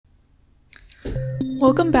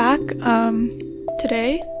Welcome back.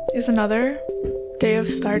 Today is another day of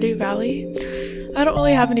Stardew Valley. I don't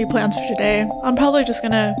really have any plans for today. I'm probably just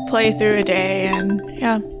gonna play through a day and,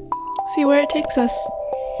 yeah, see where it takes us.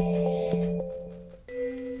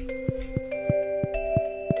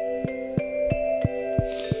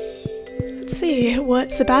 Let's see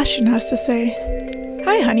what Sebastian has to say.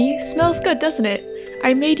 Hi, honey. Smells good, doesn't it?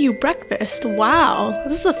 I made you breakfast. Wow.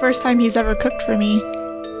 This is the first time he's ever cooked for me.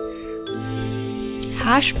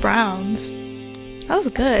 Hash browns. That was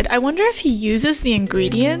good. I wonder if he uses the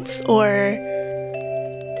ingredients or...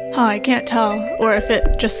 Huh, I can't tell. Or if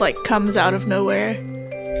it just like comes out of nowhere.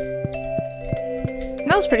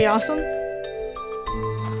 That was pretty awesome.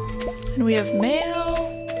 And we have mail.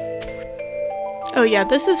 Oh yeah,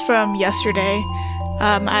 this is from yesterday.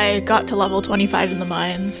 I got to level 25 in the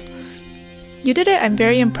mines. You did it. I'm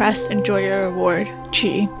very impressed. Enjoy your reward.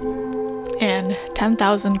 Chi. And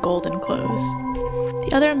 10,000 golden clothes.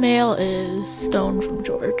 The other mail is stone from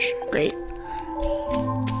George. Great.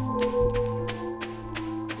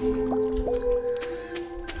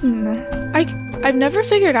 I've never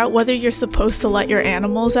figured out whether you're supposed to let your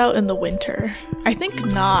animals out in the winter. I think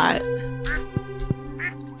not.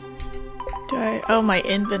 Oh, my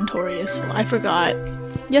inventory is full. I forgot.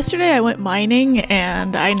 Yesterday I went mining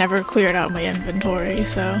and I never cleared out my inventory,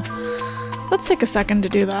 so let's take a second to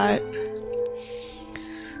do that.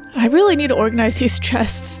 I really need to organize these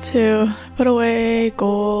chests too. Put away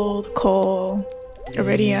gold, coal,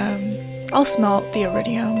 iridium. I'll smelt the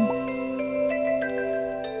iridium.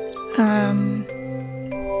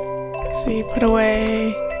 Let's see, put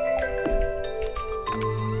away...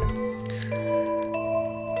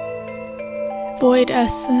 Void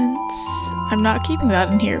essence. I'm not keeping that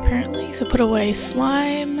in here apparently, so put away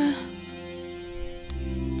slime.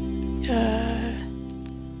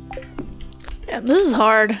 Man, this is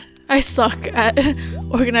hard. I suck at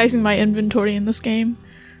organizing my inventory in this game.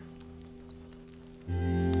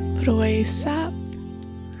 Put away sap.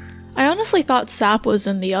 I honestly thought sap was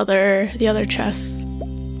in the other chests.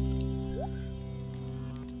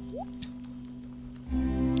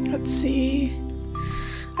 Let's see.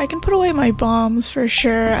 I can put away my bombs for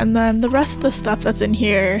sure, and then the rest of the stuff that's in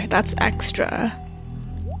here, that's extra.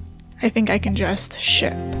 I think I can just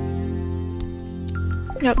ship.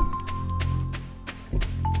 Yep.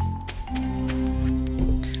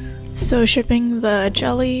 So shipping the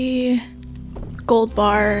jelly, gold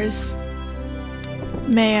bars,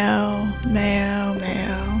 mayo.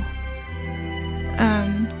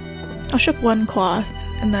 I'll ship one cloth,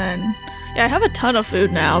 and then, yeah, I have a ton of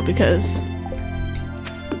food now because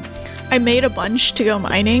I made a bunch to go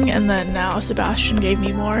mining, and then now Sebastian gave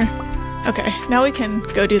me more. Okay, now we can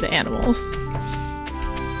go do the animals.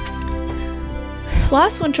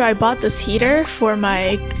 Last winter I bought this heater for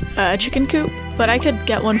my chicken coop, but I could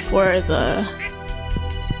get one for the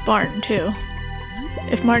barn too.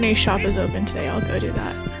 If Marnie's shop is open today, I'll go do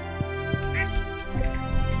that.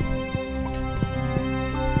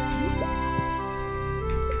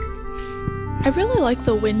 I really like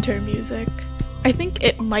the winter music. I think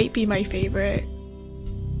it might be my favorite.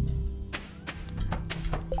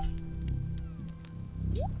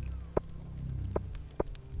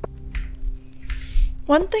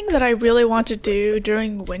 One thing that I really want to do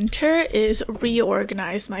during winter is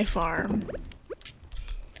reorganize my farm.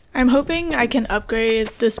 I'm hoping I can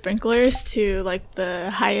upgrade the sprinklers to like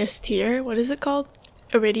the highest tier. What is it called?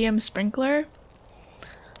 Iridium sprinkler.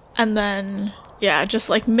 And then, yeah, just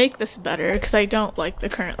like make this better because I don't like the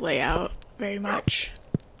current layout very much.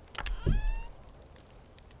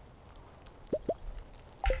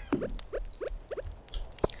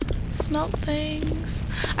 Smelt things.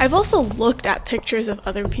 I've also looked at pictures of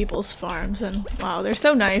other people's farms and wow, they're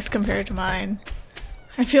so nice compared to mine.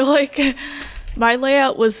 I feel like my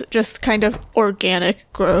layout was just kind of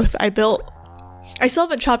organic growth. I still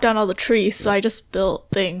haven't chopped down all the trees, so I just built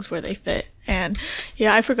things where they fit. And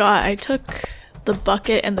yeah, I forgot I took the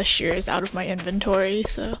bucket and the shears out of my inventory,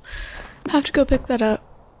 so I have to go pick that up.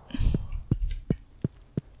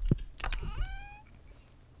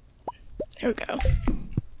 There we go.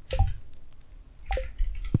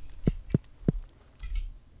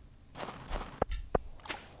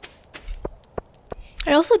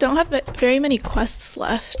 I also don't have very many quests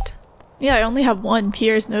left. Yeah, I only have one,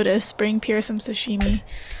 Pierre's Notice, bring Pierre some sashimi,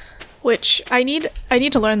 which I need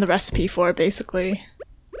to learn the recipe for, basically.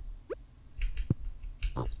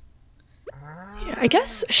 Yeah, I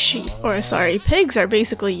guess pigs are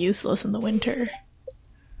basically useless in the winter.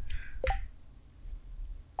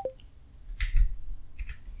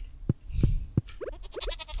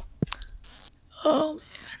 Oh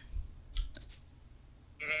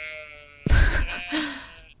man.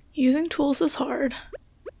 Using tools is hard.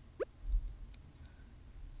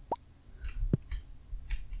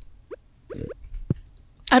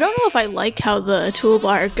 I don't know if I like how the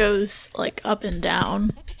toolbar goes like up and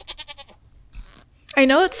down. I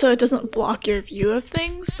know it's so it doesn't block your view of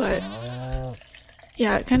things, but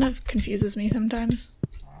yeah, it kind of confuses me sometimes.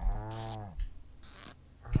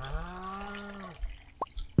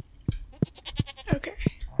 Okay,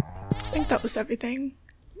 I think that was everything.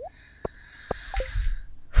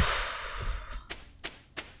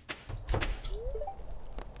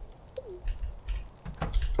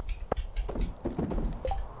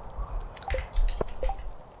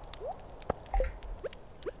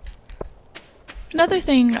 Another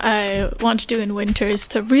thing I want to do in winter is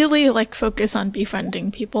to really like focus on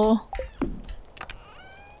befriending people.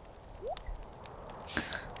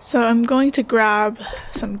 So I'm going to grab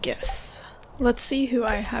some gifts. Let's see who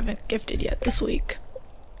I haven't gifted yet this week.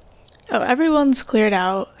 Oh, everyone's cleared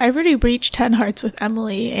out. I already reached 10 hearts with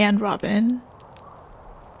Emily and Robin.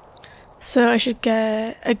 So I should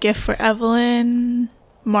get a gift for Evelyn,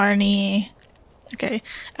 Marnie. Okay,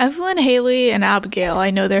 Evelyn, Haley, and Abigail,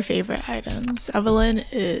 I know their favorite items. Evelyn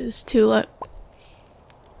is tulip,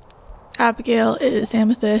 Abigail is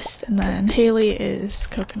amethyst, and then Haley is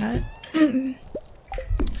coconut.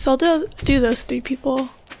 So I'll do those 3 people.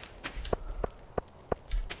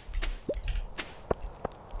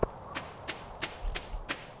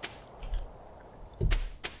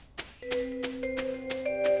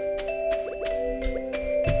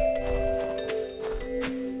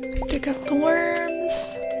 Pick up the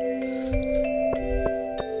worms.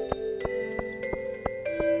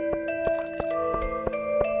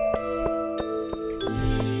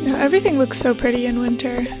 Now everything looks so pretty in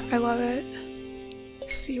winter. I love it.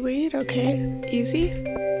 Seaweed, okay, easy.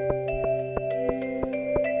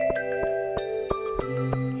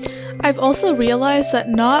 I've also realized that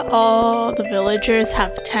not all the villagers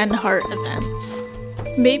have 10 heart events.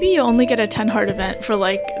 Maybe you only get a 10 heart event for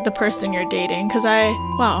like the person you're dating,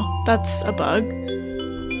 wow, that's a bug.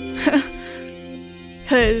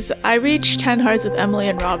 Cause I reached 10 hearts with Emily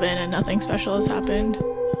and Robin and nothing special has happened.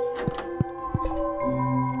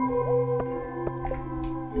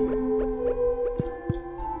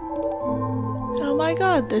 Oh my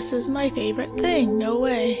god, this is my favorite thing, no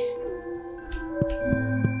way.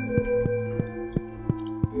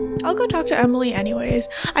 I'll go talk to Emily anyways.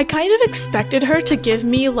 I kind of expected her to give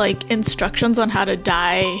me like instructions on how to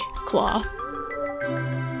dye cloth.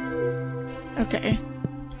 Okay.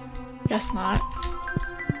 Guess not.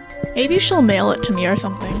 Maybe she'll mail it to me or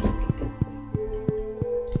something.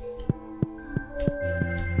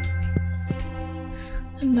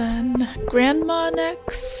 And then Grandma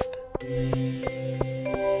next.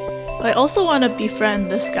 I also want to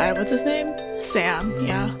befriend this guy. What's his name? Sam,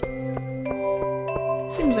 yeah.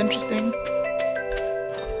 Seems interesting.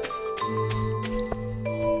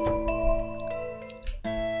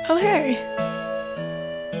 Oh, hey.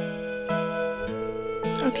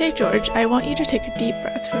 Okay, George, I want you to take a deep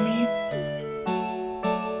breath for me.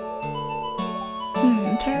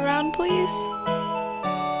 Turn around, please.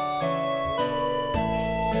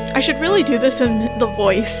 I should really do this in the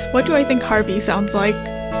voice. What do I think Harvey sounds like?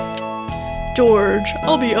 George,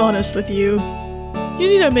 I'll be honest with you. You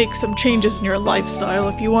need to make some changes in your lifestyle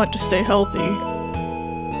if you want to stay healthy.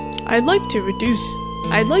 I'd like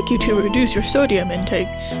you to reduce your sodium intake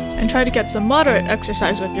and try to get some moderate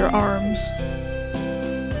exercise with your arms.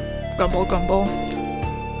 Grumble, grumble.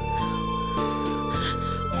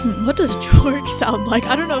 What does George sound like?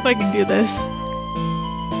 I don't know if I can do this.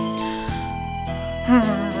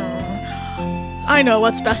 I know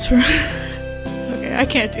what's best for Okay, I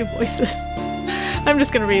can't do voices. I'm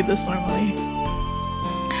just gonna read this normally.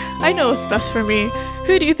 I know what's best for me.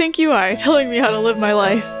 Who do you think you are, telling me how to live my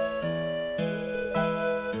life?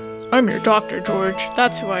 I'm your doctor, George.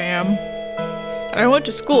 That's who I am. And I went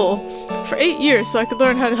to school for 8 years so I could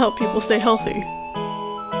learn how to help people stay healthy.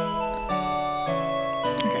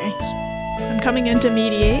 Okay. I'm coming in to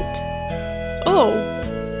mediate. Oh!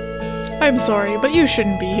 I'm sorry, but you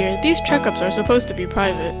shouldn't be here. These checkups are supposed to be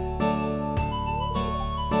private.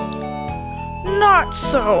 Not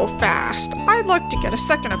so fast. I'd like to get a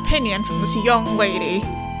second opinion from this young lady.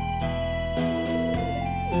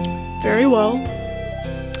 Very well.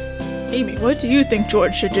 Amy, what do you think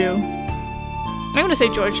George should do? I'm gonna say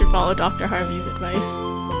George should follow Dr. Harvey's advice.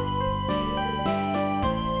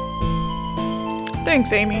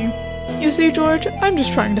 Thanks, Amy. You see, George, I'm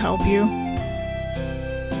just trying to help you.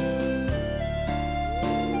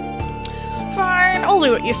 Fine, I'll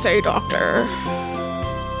do what you say, Doctor.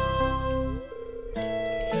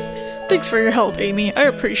 Thanks for your help, Amy. I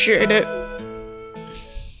appreciate it.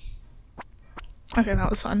 Okay, that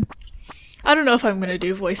was fun. I don't know if I'm gonna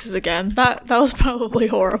do voices again. That was probably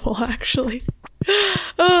horrible, actually.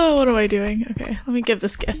 Oh, what am I doing? Okay, let me give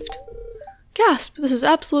this gift. Gasp! This is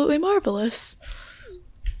absolutely marvelous.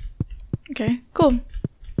 Okay, cool.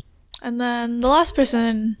 And then the last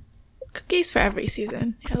person... Cookies for every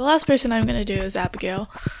season. Yeah, the last person I'm gonna do is Abigail.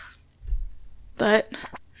 But...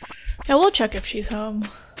 yeah, we'll check if she's home.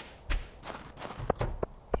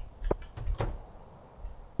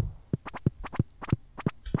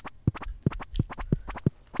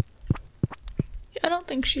 I don't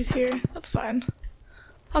think she's here. That's fine.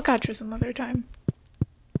 I'll catch her some other time.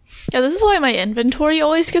 Yeah, this is why my inventory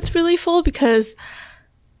always gets really full, because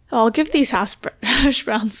I'll give these hash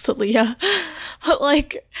browns to Leah. But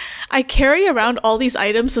like, I carry around all these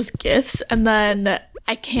items as gifts, and then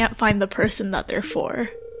I can't find the person that they're for.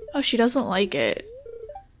 Oh, she doesn't like it.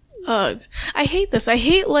 Ugh. I hate this. I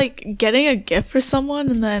hate like getting a gift for someone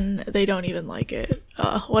and then they don't even like it.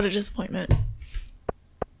 What a disappointment.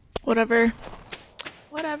 Whatever.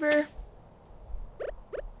 Whatever.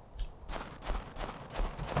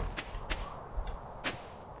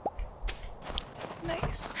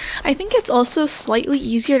 Nice. I think it's also slightly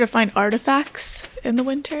easier to find artifacts in the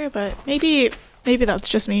winter, but maybe that's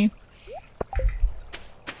just me.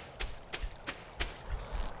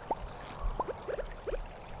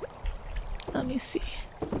 Let me see.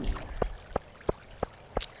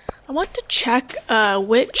 I want to check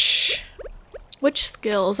which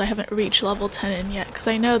skills I haven't reached level 10 in yet, because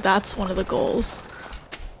I know that's one of the goals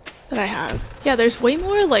that I have. Yeah, there's way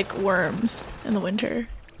more like worms in the winter.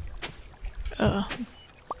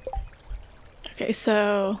 Okay,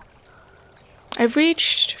 so I've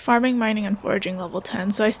reached farming, mining, and foraging level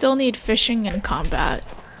 10, so I still need fishing and combat.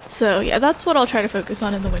 So yeah, that's what I'll try to focus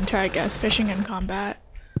on in the winter, I guess, fishing and combat.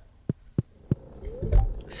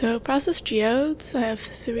 So processed geodes, I have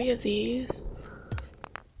 3 of these.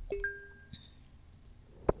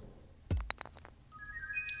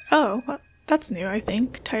 Oh, well, that's new, I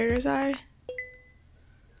think. Tiger's Eye.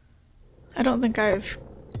 I don't think I've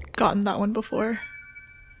gotten that one before.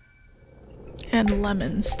 And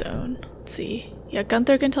Lemon Stone. Let's see. Yeah,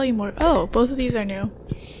 Gunther can tell you more. Oh, both of these are new.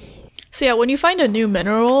 So yeah, when you find a new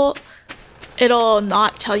mineral, it'll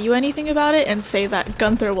not tell you anything about it and say that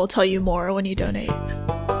Gunther will tell you more when you donate.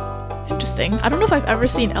 Interesting. I don't know if I've ever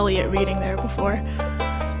seen Elliot reading there before.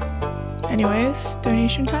 Anyways,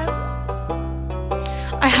 donation time.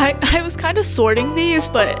 I was kind of sorting these,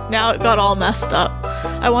 but now it got all messed up.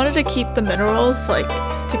 I wanted to keep the minerals, like,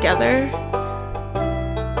 together.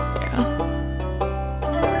 Yeah.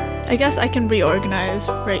 I guess I can reorganize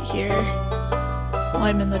right here while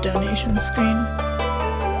I'm in the donation screen.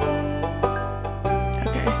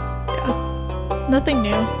 Okay, yeah. Nothing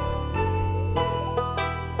new.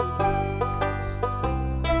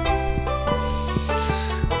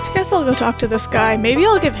 I guess I'll go talk to this guy. Maybe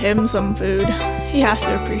I'll give him some food. He has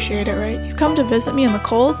to appreciate it, right? You've come to visit me in the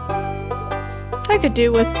cold? I could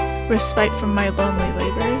do with respite from my lonely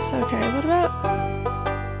labors. Okay, what about...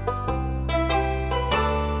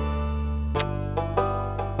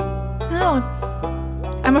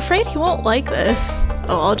 Oh, I'm afraid he won't like this.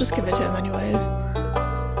 Oh, I'll just give it to him anyways.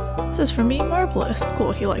 This is for me, marvelous.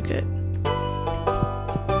 Cool, he liked it.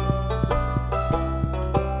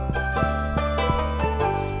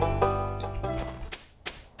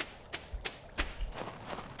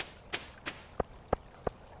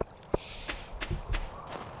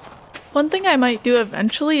 One thing I might do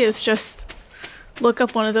eventually is just look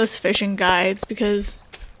up one of those fishing guides because,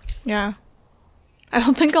 yeah, I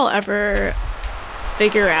don't think I'll ever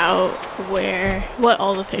figure out what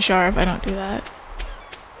all the fish are if I don't do that.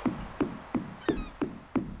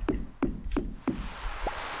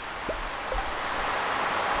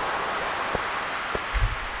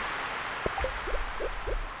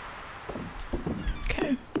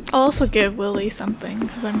 Okay, I'll also give Willy something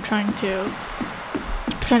because I'm trying to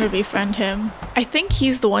befriend him. I think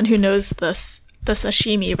he's the one who knows the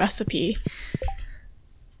sashimi recipe.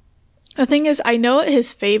 The thing is, I know what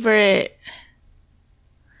his favorite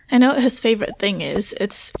thing is.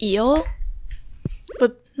 It's eel.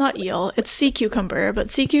 But not eel, it's sea cucumber, but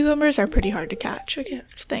sea cucumbers are pretty hard to catch. Okay,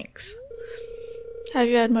 thanks. Have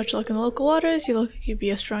you had much luck in the local waters? You look like you'd be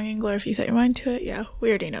a strong angler if you set your mind to it. Yeah, we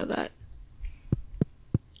already know that.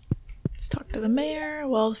 Let's talk to the mayor.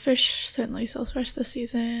 Well, the fish certainly sells fresh this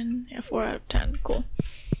season. Yeah, 4 out of 10. Cool.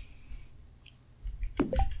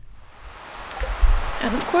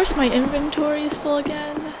 And of course my inventory is full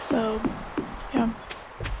again, so yeah.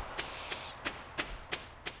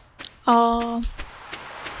 I'll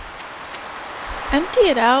empty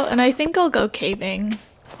it out and I think I'll go caving.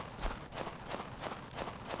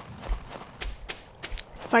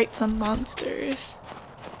 fight some monsters.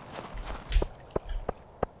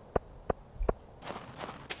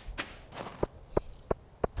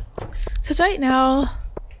 Because right now,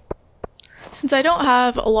 since I don't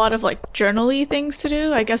have a lot of like journal-y things to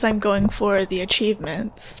do, I guess I'm going for the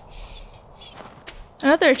achievements.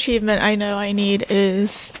 Another achievement I know I need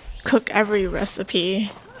is cook every recipe.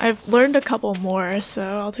 I've learned a couple more,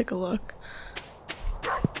 so I'll take a look.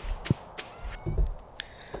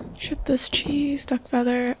 Ship this cheese, duck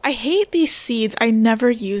feather. I hate these seeds. I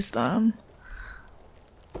never use them.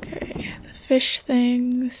 Okay, the fish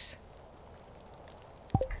things.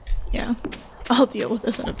 Yeah, I'll deal with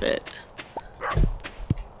this in a bit.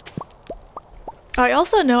 I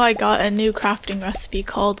also know I got a new crafting recipe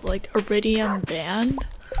called like Iridium Band.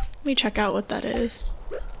 Let me check out what that is.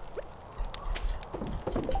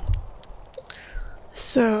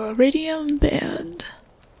 So, Iridium Band.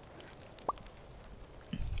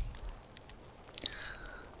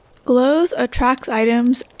 Glows, attracts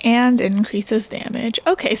items, and increases damage.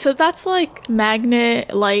 Okay, so that's like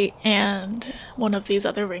magnet, light, and one of these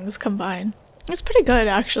other rings combined. It's pretty good,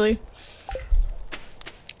 actually.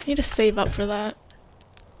 I need to save up for that.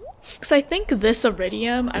 Because I think this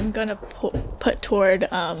iridium I'm gonna put toward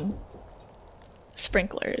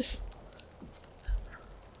sprinklers.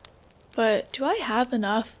 But do I have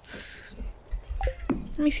enough?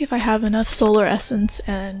 Let me see if I have enough solar essence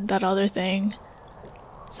and that other thing.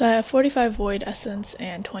 So I have 45 void essence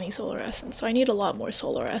and 20 solar essence, so I need a lot more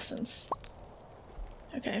solar essence.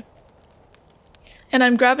 Okay. And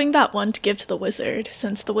I'm grabbing that one to give to the wizard,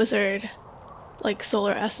 since the wizard likes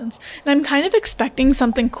solar essence. And I'm kind of expecting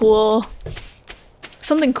something cool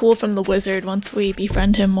from the wizard once we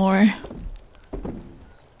befriend him more.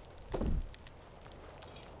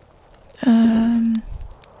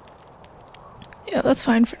 Yeah, that's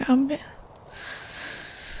fine for now.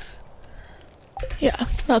 Yeah,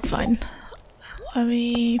 that's fine. Let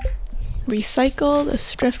me recycle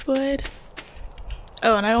this driftwood.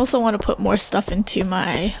 Oh, and I also want to put more stuff into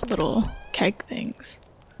my little keg things.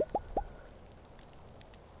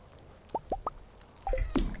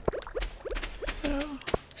 So,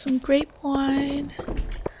 some grape wine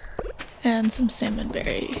and some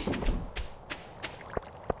salmonberry.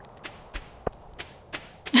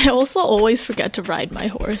 I also always forget to ride my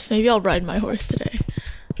horse. Maybe I'll ride my horse today.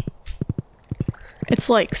 It's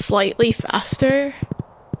like slightly faster.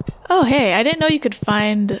 Oh hey, I didn't know you could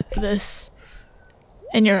find this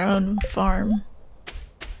in your own farm.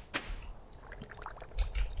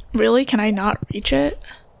 Really? Can I not reach it?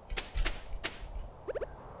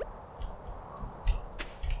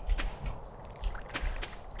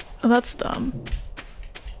 Oh, that's dumb.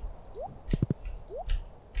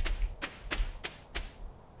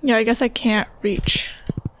 Yeah, I guess I can't reach.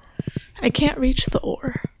 I can't reach the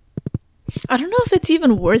ore. I don't know if it's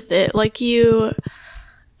even worth it. Like, you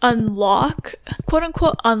unlock, quote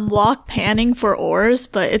unquote, unlock panning for ores,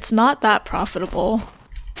 but it's not that profitable.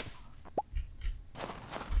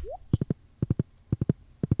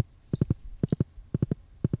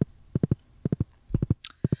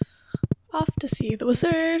 Off to see the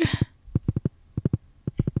wizard.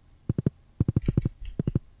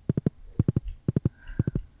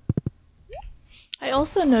 I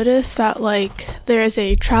also noticed that, like, there's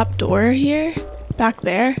a trap door here, back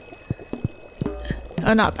there.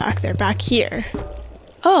 Oh, not back there, back here.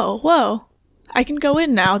 Oh, whoa. I can go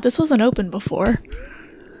in now. This wasn't open before.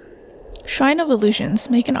 Shrine of Illusions.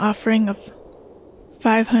 Make an offering of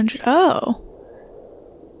 500. Oh.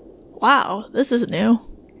 Wow, this is new.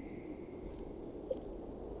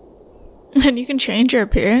 And you can change your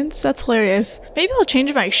appearance? That's hilarious. Maybe I'll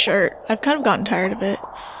change my shirt. I've kind of gotten tired of it.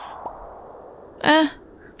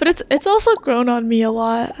 But it's also grown on me a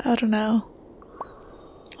lot. I don't know.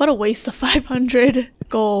 What a waste of 500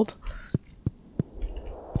 gold.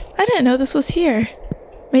 I didn't know this was here.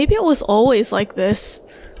 Maybe it was always like this.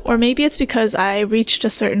 Or maybe it's because I reached a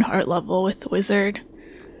certain heart level with the wizard.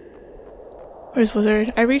 Where's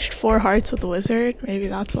wizard? I reached 4 hearts with the wizard. Maybe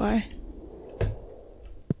that's why.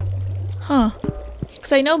 Huh.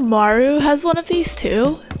 Because I know Maru has one of these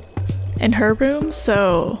too. In her room,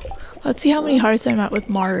 so let's see how many hearts I'm at with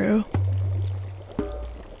Maru.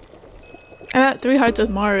 I'm at 3 hearts with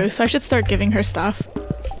Maru, so I should start giving her stuff.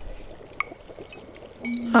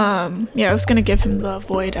 Yeah, I was gonna give him the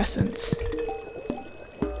void essence.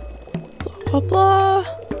 Blah blah blah.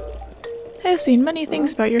 I have seen many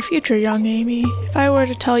things about your future, young Amy. If I were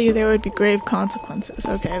to tell you, there would be grave consequences.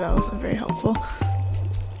 Okay, that wasn't very helpful.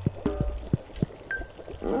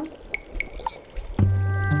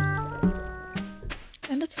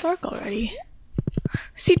 And it's dark already.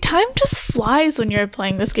 See, time just flies when you're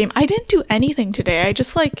playing this game. I didn't do anything today. I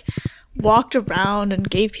just like walked around and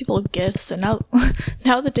gave people gifts, and now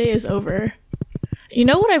now the day is over. You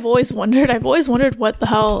know what I've always wondered? I've always wondered what the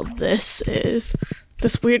hell this is.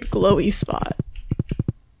 This weird glowy spot.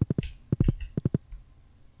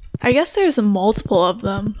 I guess there's multiple of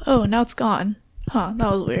them. Oh, now it's gone. Huh,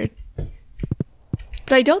 that was weird.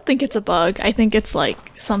 But I don't think it's a bug. I think it's like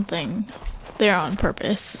something there on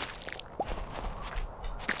purpose.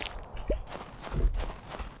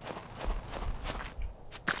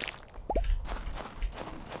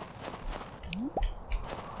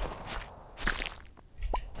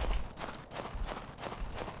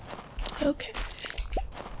 Okay.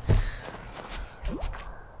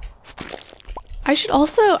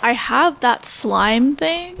 I have that slime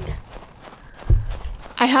thing.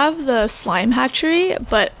 I have the slime hatchery,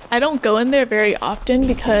 but I don't go in there very often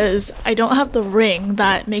because I don't have the ring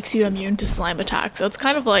that makes you immune to slime attacks. So it's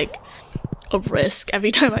kind of like a risk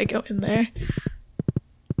every time I go in there.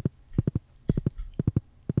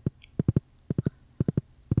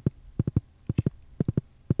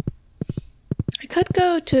 I could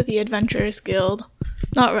go to the Adventurers Guild,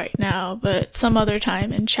 not right now, but some other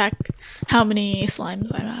time and check how many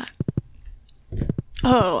slimes I'm at.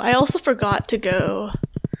 Oh, I also forgot to go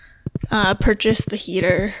purchase the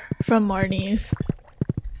heater from Marnie's.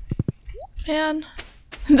 Man,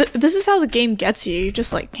 this is how the game gets you. You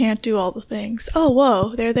just like can't do all the things. Oh,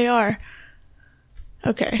 whoa, there they are.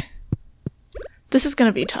 Okay. This is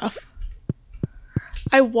gonna be tough.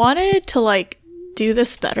 I wanted to like do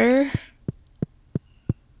this better.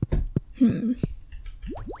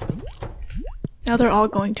 Now they're all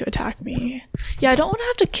going to attack me. Yeah, I don't want to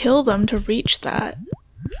have to kill them to reach that.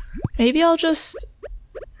 Maybe I'll just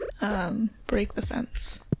break the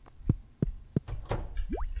fence.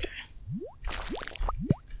 Okay.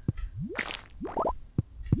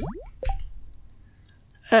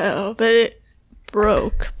 Oh, but it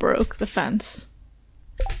broke the fence.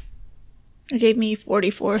 It gave me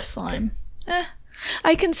 44 slime.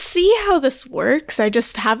 I can see how this works, I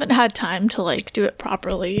just haven't had time to like do it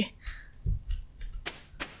properly.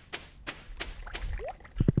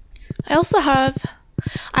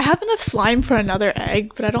 I have enough slime for another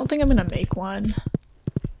egg, but I don't think I'm gonna make one.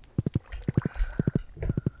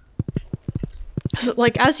 So,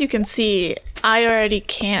 like, as you can see, I already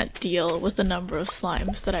can't deal with the number of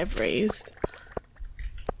slimes that I've raised.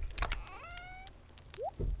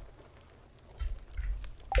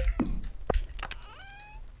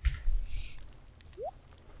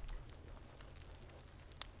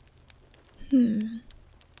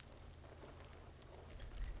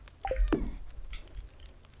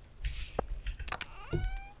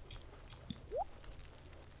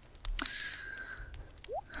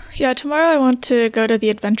 Yeah, tomorrow I want to go to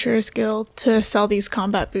the Adventurers Guild to sell these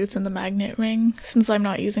combat boots and the magnet ring, since I'm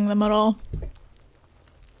not using them at all.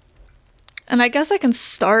 And I guess I can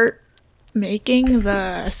start making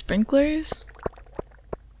the sprinklers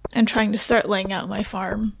and trying to start laying out my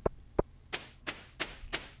farm.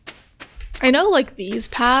 I know, like, these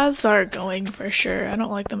paths are going for sure. I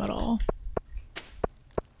don't like them at all.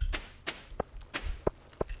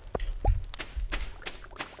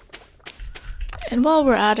 And while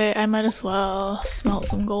we're at it, I might as well smelt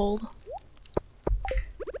some gold.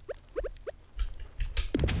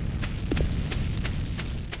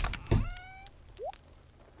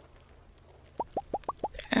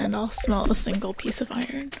 And I'll smelt a single piece of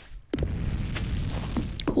iron.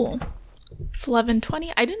 Cool. It's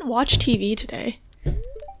 11:20. I didn't watch TV today.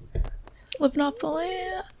 Living off the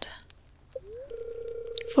land.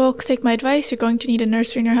 Folks, take my advice. You're going to need a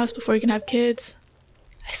nursery in your house before you can have kids.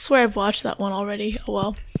 I swear I've watched that one already. Oh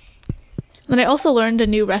well. And I also learned a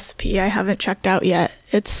new recipe I haven't checked out yet.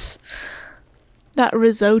 It's that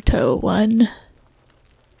risotto one.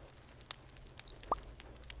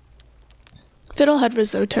 Fiddlehead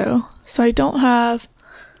risotto. So I don't have...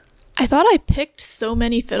 I thought I picked so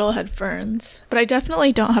many fiddlehead ferns, but I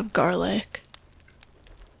definitely don't have garlic.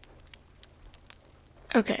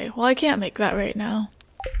 Okay, well I can't make that right now.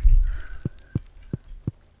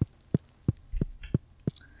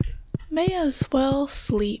 May as well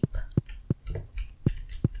sleep. Let's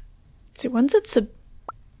see, when's it I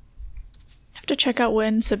have to check out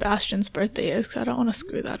when Sebastian's birthday is, because I don't want to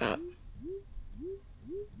screw that up.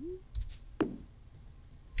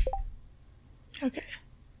 Okay.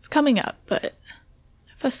 It's coming up, but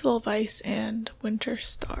Festival of Ice and Winter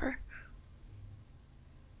Star.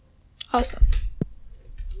 Awesome.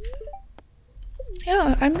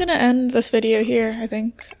 Yeah, I'm gonna end this video here, I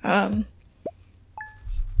think.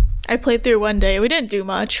 I played through one day. We didn't do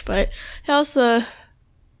much, but it was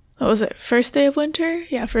what was it? First day of winter?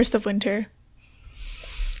 Yeah, first of winter.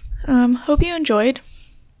 Hope you enjoyed.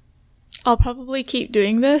 I'll probably keep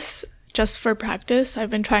doing this just for practice. I've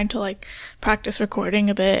been trying to like practice recording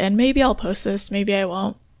a bit, and maybe I'll post this, maybe I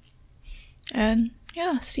won't. And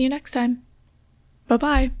yeah, see you next time.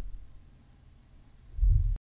 Bye-bye.